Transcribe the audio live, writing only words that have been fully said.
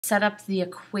set up the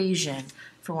equation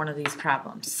for one of these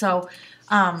problems. So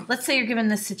let's say you're given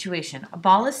this situation. A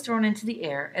ball is thrown into the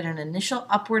air at an initial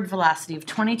upward velocity of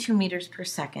 22 meters per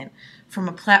second from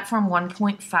a platform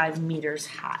 1.5 meters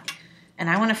high. And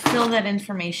I want to fill that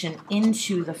information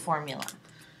into the formula.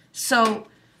 So,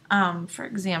 for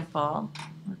example,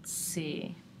 let's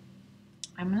see.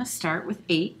 I'm going to start with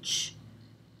h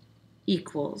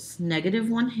equals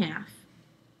 -1/2.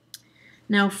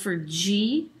 Now for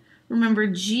g, remember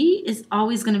g is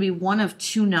always going to be one of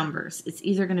two numbers. It's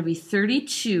either going to be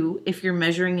 32 if you're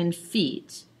measuring in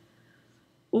feet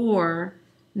or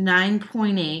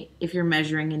 9.8 if you're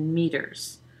measuring in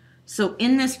meters. So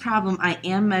in this problem, I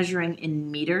am measuring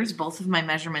in meters. Both of my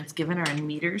measurements given are in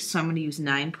meters, so I'm going to use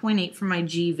 9.8 for my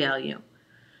g value.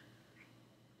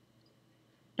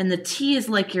 And the t is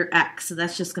like your x, so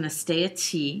that's just going to stay a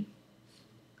t,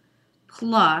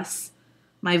 plus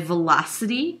my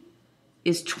velocity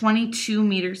is 22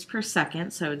 meters per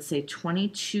second, so I would say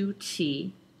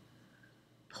 22t,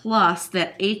 plus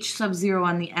that h sub 0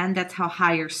 on the end, that's how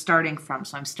high you're starting from,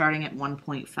 so I'm starting at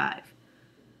 1.5.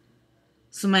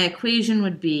 So my equation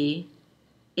would be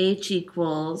h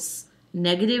equals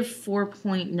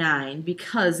 -4.9,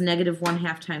 because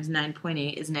 -1/2 times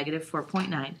 9.8 is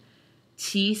 -4.9,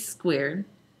 t squared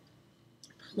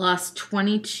plus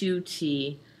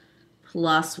 22t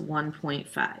plus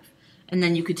 1.5. And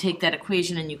then you could take that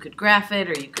equation and you could graph it,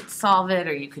 or you could solve it,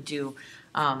 or you could do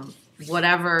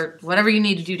whatever you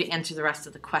need to do to answer the rest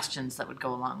of the questions that would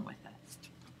go along with it.